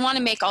I didn't want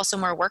to make also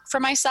more work for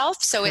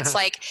myself. So it's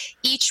like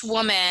each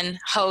woman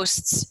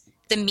hosts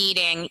the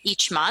meeting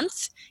each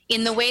month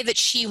in the way that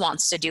she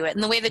wants to do it,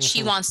 in the way that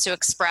she wants to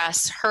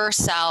express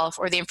herself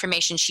or the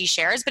information she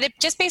shares. But it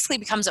just basically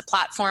becomes a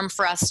platform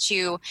for us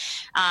to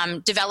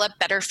develop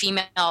better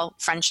female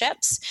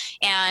friendships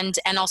and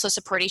also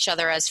support each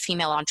other as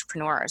female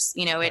entrepreneurs.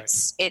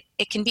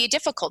 It can be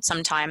difficult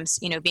sometimes,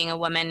 being a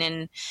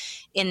woman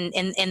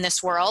in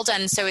this world.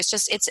 And so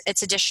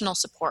it's additional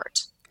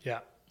support. Yeah.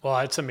 Well,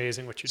 it's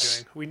amazing what you're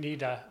doing. We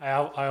need,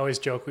 I always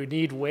joke, we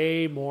need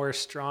way more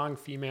strong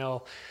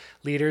female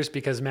leaders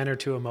because men are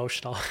too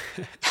emotional.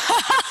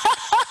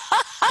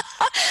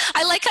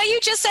 I like how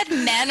you just said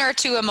men are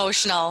too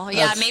emotional.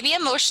 Maybe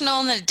emotional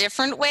in a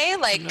different way.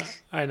 Like,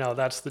 I know,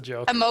 that's the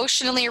joke.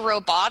 Emotionally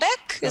robotic?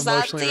 Is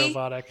emotionally that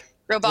robotic.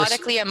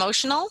 Robotically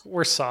emotional?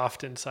 We're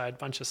soft inside,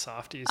 bunch of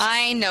softies.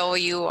 I know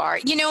you are.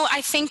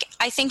 I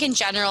think in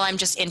general, I'm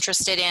just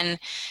interested in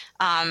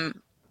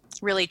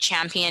really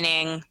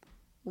championing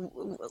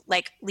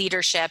like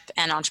leadership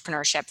and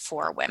entrepreneurship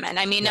for women.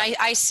 I mean,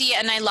 I see,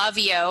 and I love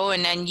you,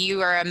 and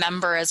you are a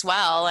member as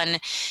well. And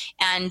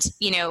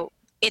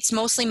it's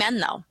mostly men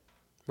though,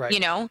 right.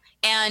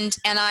 and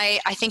I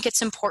think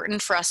it's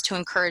important for us to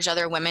encourage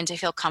other women to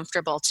feel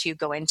comfortable to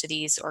go into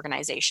these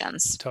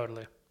organizations.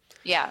 Totally.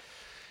 Yeah.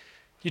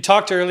 You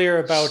talked earlier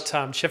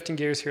about shifting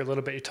gears here a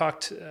little bit. You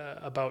talked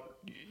about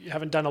you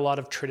haven't done a lot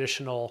of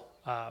traditional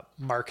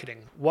marketing.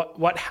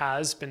 What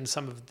has been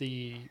some of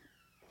the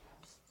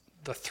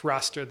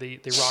thrust or the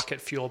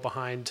rocket fuel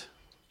behind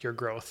your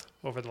growth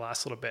over the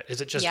last little bit? Is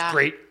it just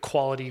great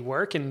quality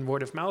work and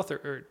word of mouth,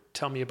 or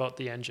tell me about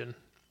the engine?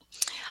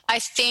 I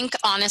think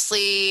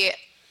honestly,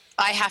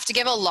 I have to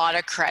give a lot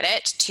of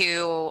credit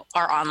to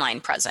our online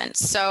presence.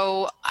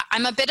 So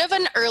I'm a bit of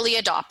an early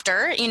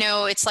adopter. You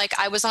know, it's like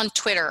I was on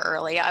Twitter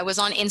early, I was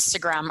on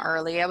Instagram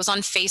early, I was on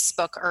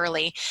Facebook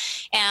early.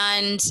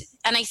 And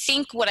I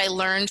think what I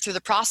learned through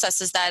the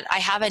process is that I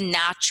have a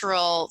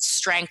natural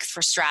strength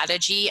for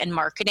strategy and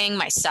marketing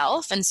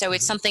myself. And so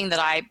it's something that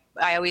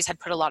I always had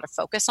put a lot of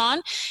focus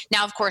on.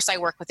 Now, of course, I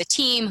work with a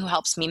team who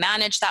helps me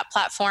manage that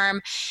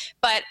platform.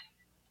 But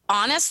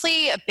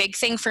honestly, a big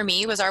thing for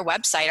me was our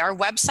website. Our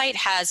website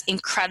has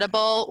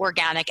incredible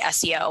organic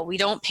SEO. We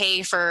don't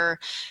pay for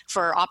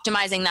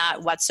optimizing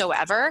that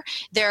whatsoever.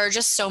 There are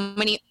just so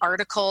many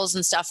articles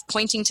and stuff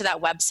pointing to that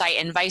website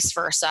and vice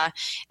versa.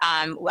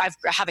 I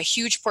have a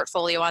huge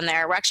portfolio on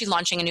there. We're actually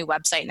launching a new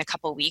website in a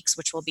couple of weeks,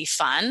 which will be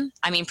fun.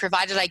 I mean,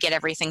 provided I get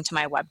everything to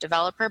my web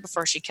developer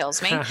before she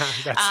kills me.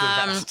 That's the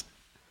best.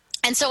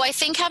 And so I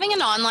think having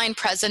an online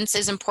presence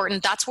is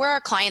important. That's where our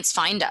clients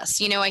find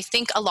us. You know, I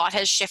think a lot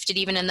has shifted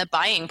even in the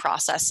buying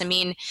process. I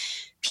mean,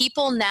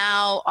 people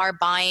now are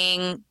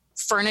buying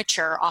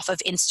furniture off of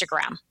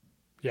Instagram.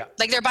 Yeah.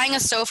 Like they're buying a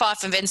sofa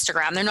off of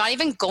Instagram. They're not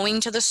even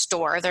going to the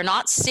store. They're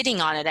not sitting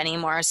on it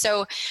anymore.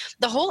 So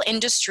the whole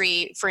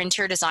industry for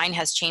interior design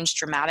has changed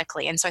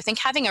dramatically. And so I think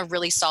having a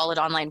really solid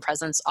online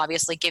presence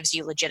obviously gives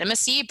you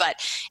legitimacy, but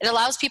it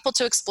allows people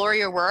to explore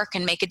your work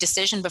and make a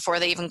decision before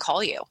they even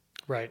call you.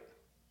 Right.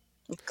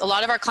 A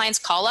lot of our clients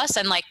call us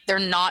and like they're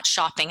not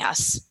shopping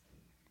us.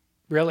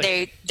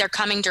 Really? They're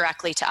coming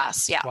directly to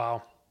us. Yeah.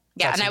 Wow.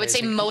 Yeah. That's And I would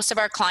say amazing. most of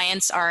our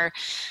clients are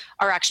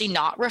actually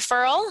not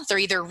referral. They're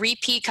either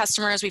repeat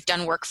customers we've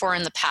done work for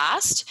in the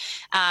past,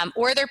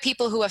 or they're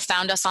people who have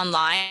found us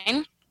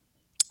online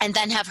and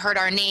then have heard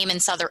our name in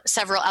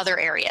several other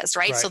areas,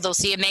 right? So they'll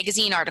see a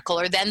magazine article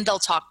or then they'll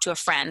talk to a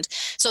friend.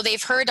 So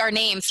they've heard our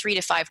name 3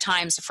 to 5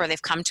 times before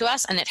they've come to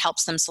us, and it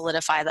helps them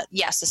solidify that,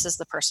 yes, this is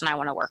the person I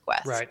want to work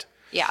with. Right.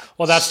 Yeah.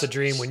 Well, that's the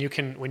dream when you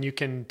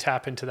can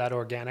tap into that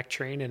organic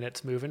train and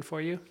it's moving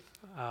for you.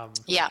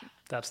 Yeah.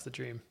 That's the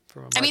dream.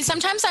 I mean,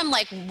 sometimes I'm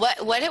like,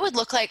 what it would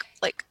look like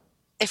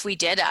if we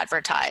did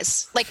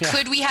advertise, like,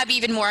 could we have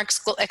even more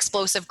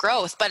explosive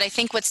growth? But I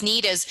think what's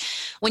neat is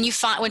when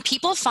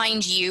people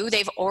find you,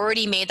 they've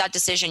already made that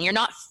decision. You're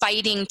not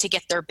fighting to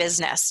get their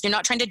business. You're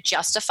not trying to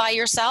justify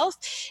yourself.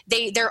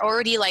 They're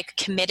already like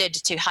committed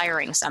to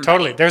hiring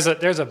somebody. Totally.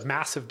 There's a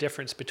massive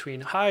difference between,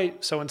 hi,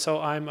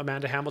 so-and-so, I'm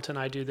Amanda Hamilton.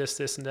 I do this,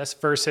 this, and this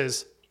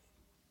versus,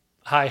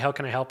 hi, how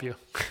can I help you?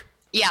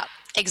 Yeah,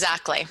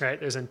 exactly. Right.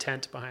 There's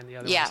intent behind the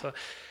other one.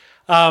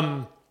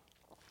 So,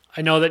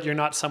 I know that you're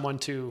not someone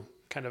to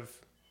kind of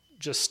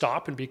just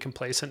stop and be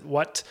complacent.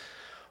 What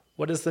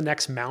is the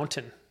next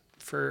mountain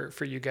for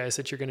you guys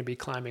that you're going to be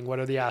climbing? What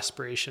are the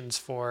aspirations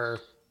for?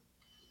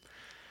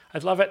 I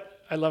love it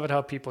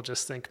how people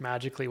just think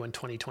magically when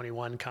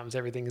 2021 comes,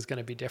 everything is going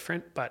to be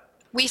different. But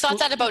we thought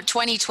that about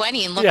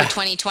 2020, and look what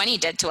 2020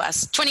 did to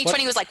us.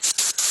 2020 was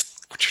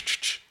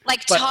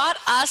taught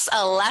us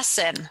a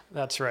lesson.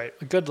 That's right.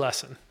 A good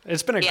lesson.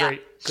 It's been a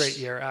great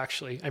year,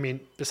 actually. I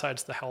mean,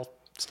 besides the health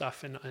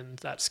stuff and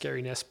that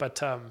scariness,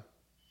 but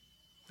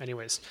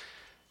anyways,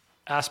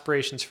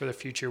 aspirations for the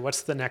future.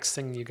 What's the next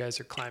thing you guys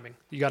are climbing?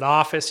 You got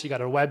office, you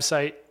got a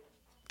website.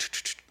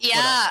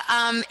 Yeah,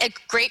 a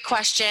great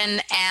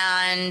question.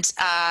 And,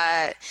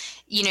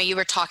 you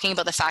were talking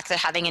about the fact that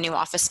having a new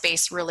office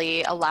space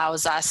really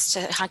allows us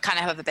to kind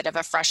of have a bit of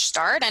a fresh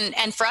start.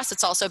 And for us,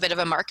 it's also a bit of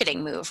a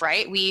marketing move,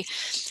 right? We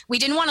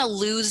didn't want to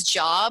lose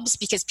jobs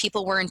because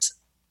people weren't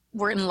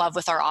in love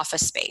with our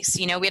office space.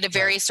 We had a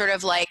very sort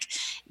of like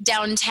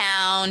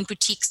downtown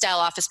boutique style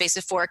office space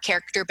before,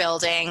 character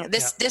building.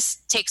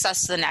 This takes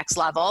us to the next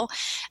level.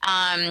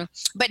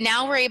 But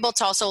now we're able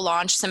to also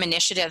launch some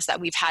initiatives that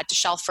we've had to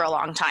shelf for a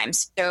long time.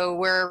 So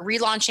we're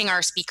relaunching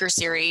our speaker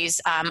series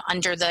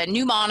under the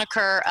new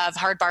moniker of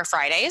Hard Bar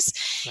Fridays.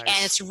 Nice.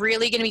 And it's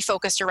really going to be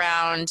focused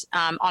around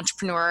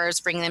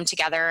entrepreneurs, bringing them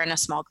together in a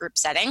small group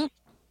setting.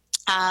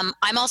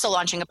 I'm also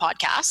launching a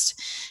podcast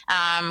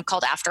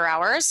called After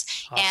Hours.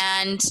 Awesome.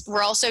 And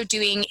we're also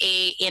doing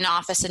a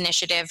in-office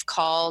initiative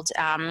called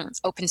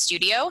Open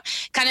Studio,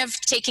 kind of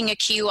taking a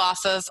cue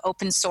off of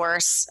open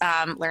source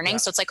learning. Yeah.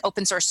 So it's like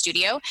Open Source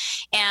Studio.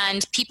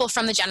 And people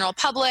from the general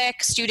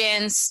public,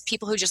 students,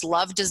 people who just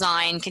love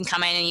design can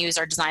come in and use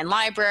our design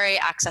library,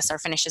 access our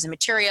finishes and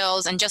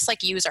materials, and just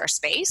like use our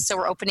space. So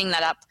we're opening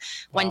that up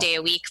one day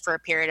a week for a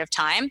period of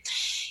time.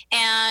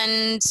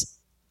 And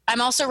I'm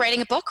also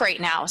writing a book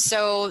right now.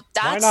 So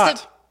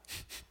that's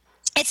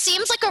it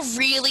seems like a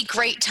really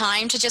great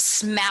time to just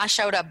smash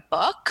out a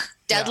book.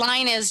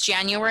 Deadline is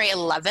January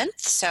 11th.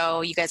 So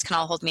you guys can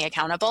all hold me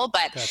accountable,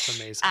 but that's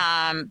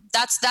amazing.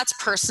 That's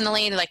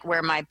personally like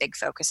where my big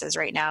focus is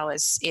right now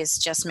is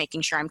just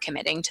making sure I'm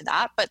committing to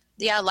that. But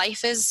yeah,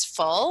 life is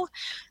full.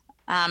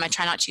 I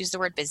try not to use the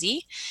word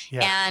busy,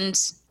 and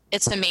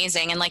it's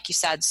amazing. And like you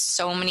said,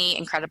 so many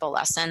incredible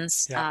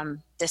lessons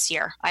this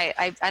year.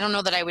 I don't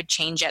know that I would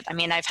change it. I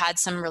mean, I've had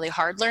some really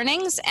hard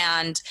learnings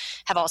and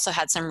have also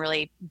had some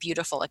really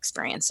beautiful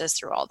experiences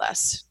through all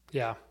this.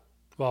 Yeah.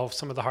 Well,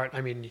 some of the hard,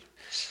 I mean,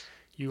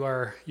 You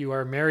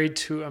are married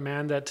to a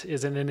man that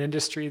is in an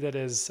industry that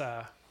is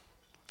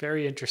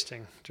very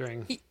interesting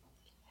during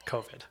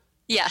COVID.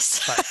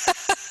 Yes.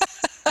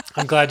 But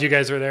I'm glad you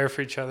guys were there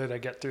for each other to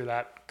get through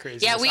that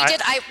craziness. Yeah, we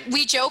did.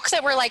 We joke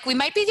that we're like, we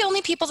might be the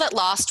only people that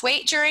lost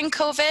weight during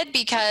COVID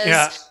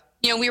because,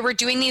 we were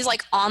doing these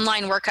like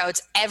online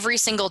workouts every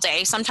single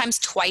day, sometimes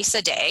twice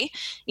a day,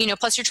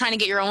 plus you're trying to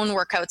get your own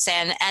workouts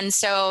in. And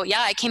so,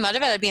 I came out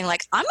of it being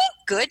like, I'm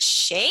in good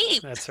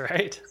shape. That's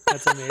right.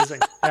 That's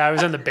amazing. I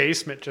was in the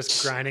basement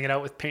just grinding it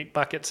out with paint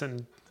buckets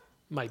and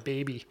my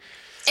baby.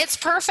 It's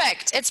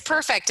perfect. It's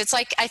perfect. It's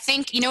like, I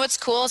think, what's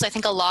cool is I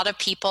think a lot of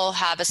people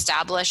have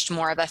established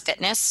more of a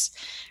fitness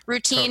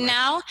routine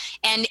now,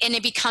 and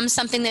it becomes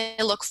something that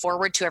they look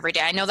forward to every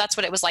day. I know that's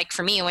what it was like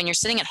for me when you're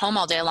sitting at home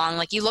all day long.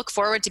 Like you look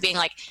forward to being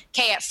like,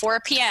 okay, at 4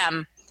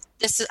 p.m.,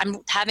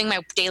 I'm having my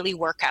daily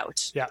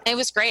workout. Yeah. And it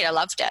was great. I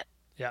loved it.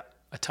 Yeah.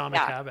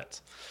 Atomic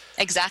Habits.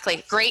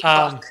 Exactly. Great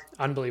book.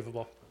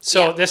 Unbelievable.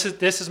 So this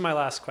is my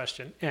last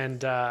question.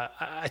 And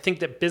I think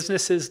that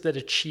businesses that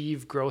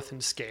achieve growth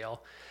and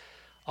scale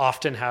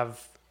often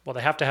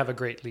they have to have a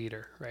great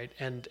leader, right?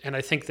 And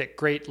I think that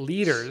great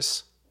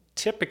leaders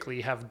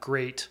typically have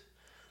great,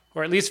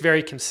 or at least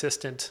very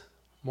consistent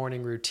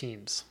morning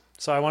routines.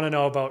 So I want to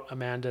know about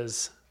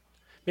Amanda's,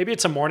 maybe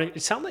it's a morning, you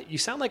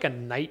sound like a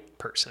night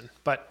person,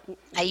 but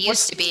I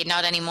used to be,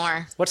 not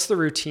anymore. What's the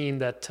routine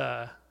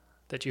that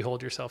you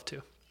hold yourself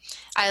to?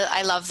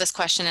 I love this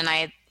question, and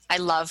I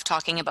love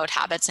talking about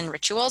habits and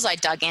rituals. I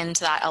dug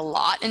into that a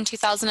lot in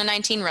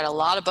 2019, read a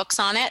lot of books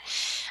on it.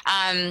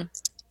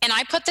 And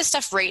I put this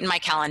stuff right in my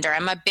calendar.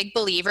 I'm a big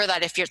believer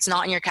that if it's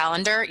not in your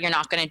calendar, you're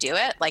not going to do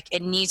it. Like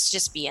it needs to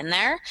just be in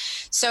there.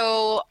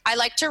 So I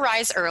like to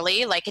rise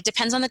early. Like it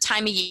depends on the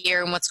time of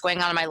year and what's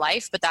going on in my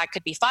life, but that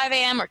could be 5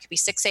 a.m. or it could be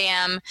 6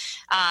 a.m.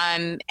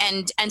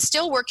 And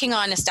still working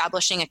on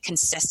establishing a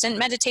consistent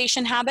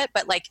meditation habit,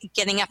 but like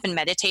getting up and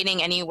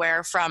meditating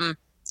anywhere from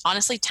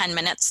honestly 10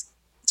 minutes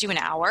to an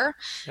hour.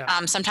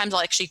 Yeah. Sometimes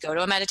I'll actually go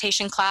to a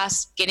meditation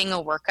class, getting a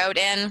workout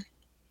in,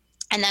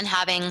 and then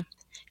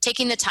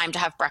taking the time to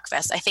have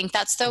breakfast. I think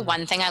that's the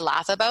one thing I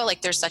laugh about.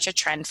 Like there's such a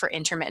trend for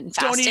intermittent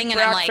fasting. Don't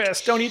eat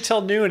breakfast. Don't eat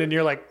till noon. And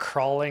you're like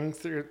crawling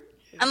through.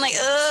 I'm like,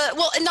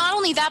 well, and not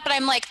only that, but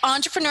I'm like,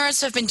 entrepreneurs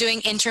have been doing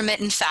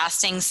intermittent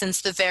fasting since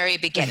the very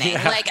beginning.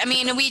 Yeah. Like, I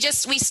mean, we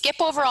skip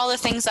over all the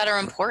things that are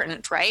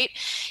important, right?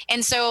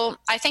 And so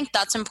I think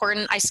that's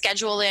important. I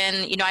schedule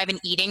in, I have an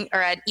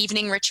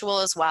evening ritual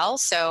as well.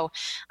 So,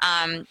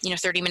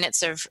 30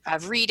 minutes of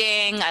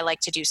reading. I like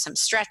to do some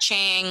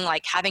stretching,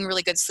 like having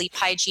really good sleep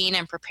hygiene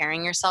and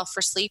preparing yourself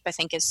for sleep, I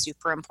think is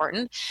super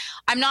important.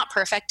 I'm not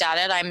perfect at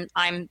it.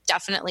 I'm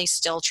definitely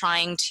still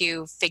trying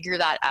to figure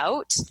that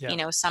out.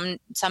 Yeah.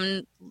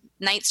 Some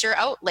nights you're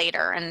out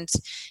later and,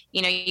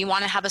 you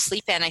want to have a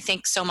sleep in. I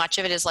think so much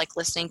of it is like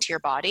listening to your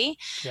body.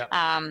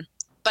 Yeah.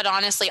 But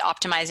honestly,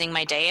 optimizing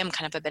my day, I'm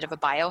kind of a bit of a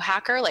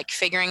biohacker, like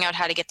figuring out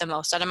how to get the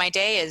most out of my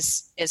day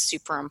is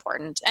super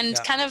important and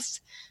kind of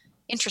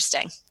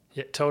interesting.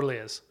 It totally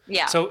is.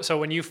 Yeah. So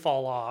when you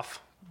fall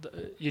off,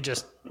 you're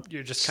just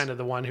kind of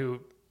the one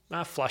who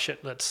flush it.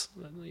 Let's,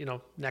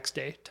 next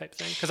day type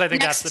thing. Cause I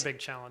think that's the big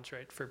challenge,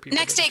 right? For people.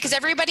 Next day. Cause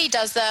everybody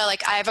does I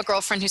have a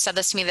girlfriend who said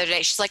this to me the other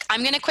day. She's like,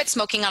 I'm going to quit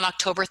smoking on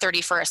October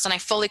 31st. And I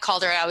fully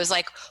called her. I was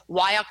like,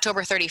 why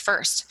October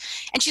 31st?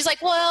 And she's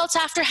like, well, it's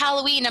after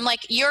Halloween. I'm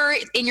like, you're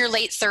in your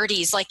late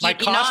 30s. Like my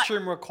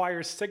costume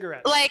requires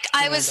cigarettes. Like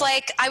I was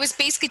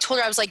basically told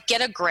her, I was like,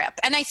 get a grip.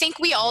 And I think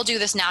we all do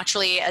this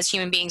naturally as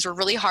human beings. We're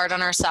really hard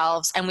on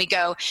ourselves and we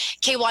go,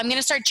 okay, well, I'm going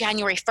to start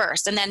January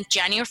 1st. And then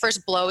January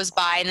 1st blows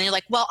by and then you're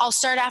like, well, I'll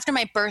start after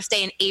my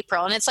birthday in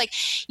April. And it's like,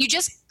 you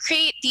just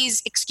create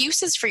these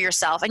excuses for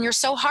yourself and you're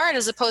so hard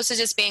as opposed to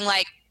just being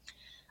like,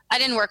 I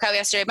didn't work out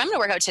yesterday, but I'm going to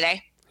work out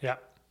today. Yeah.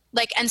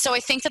 Like, and so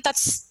I think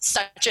that's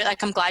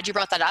I'm glad you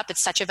brought that up.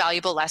 It's such a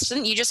valuable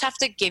lesson. You just have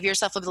to give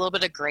yourself a little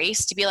bit of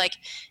grace to be like,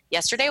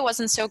 yesterday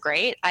wasn't so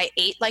great. I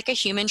ate like a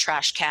human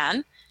trash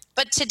can,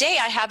 but today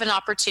I have an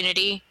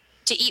opportunity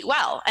to eat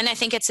well. And I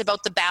think it's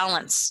about the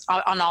balance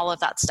on all of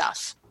that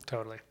stuff.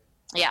 Totally.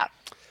 Yeah.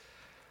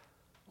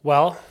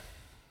 Well,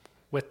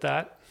 with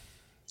that,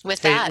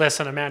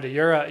 listen, Amanda,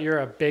 you're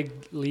a big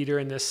leader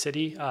in this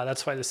city.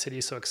 That's why the city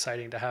is so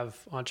exciting to have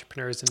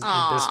entrepreneurs and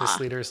business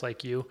leaders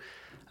like you.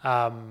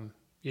 You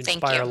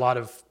inspire a lot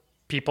of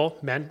people,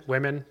 men,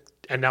 women,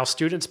 and now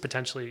students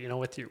potentially.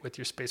 With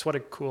your space. What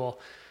a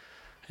cool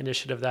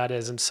initiative that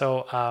is. And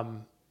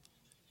so,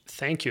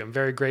 thank you. I'm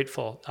very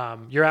grateful.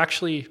 You're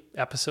actually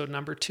episode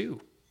number 2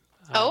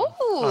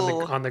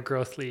 on the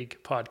Growth League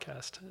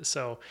podcast.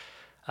 So.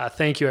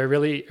 Thank you. I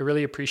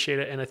really appreciate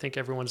it. And I think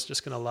everyone's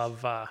just going to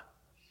love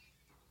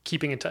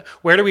keeping in touch.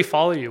 Where do we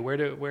follow you? Where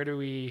do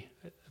we,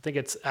 I think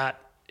it's at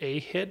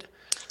AHID.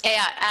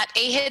 Yeah, at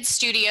AHID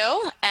Studio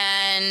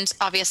and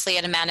obviously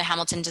at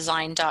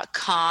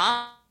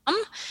amandahamiltondesign.com.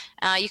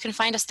 You can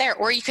find us there,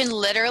 or you can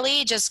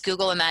literally just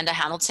Google Amanda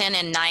Hamilton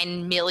and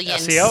 9 million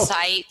SEO.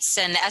 Sites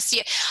and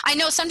SEO. I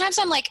know sometimes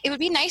I'm like, it would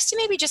be nice to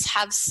maybe just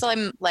have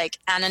some like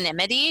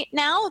anonymity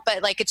now,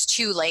 but like it's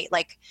too late.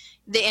 Like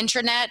the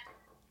internet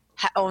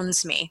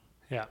owns me.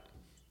 Yeah.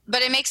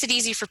 But it makes it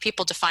easy for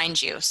people to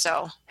find you.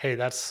 So Hey,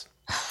 that's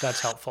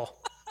helpful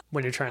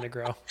when you're trying to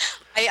grow.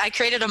 I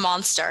created a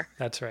monster.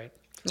 That's right.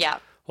 Yeah.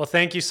 Well,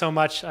 thank you so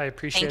much. I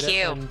appreciate it. Thank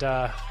you.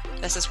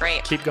 And this is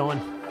great. keep going.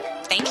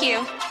 Thank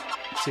you.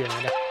 See you,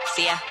 Amanda.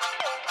 See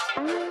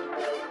ya.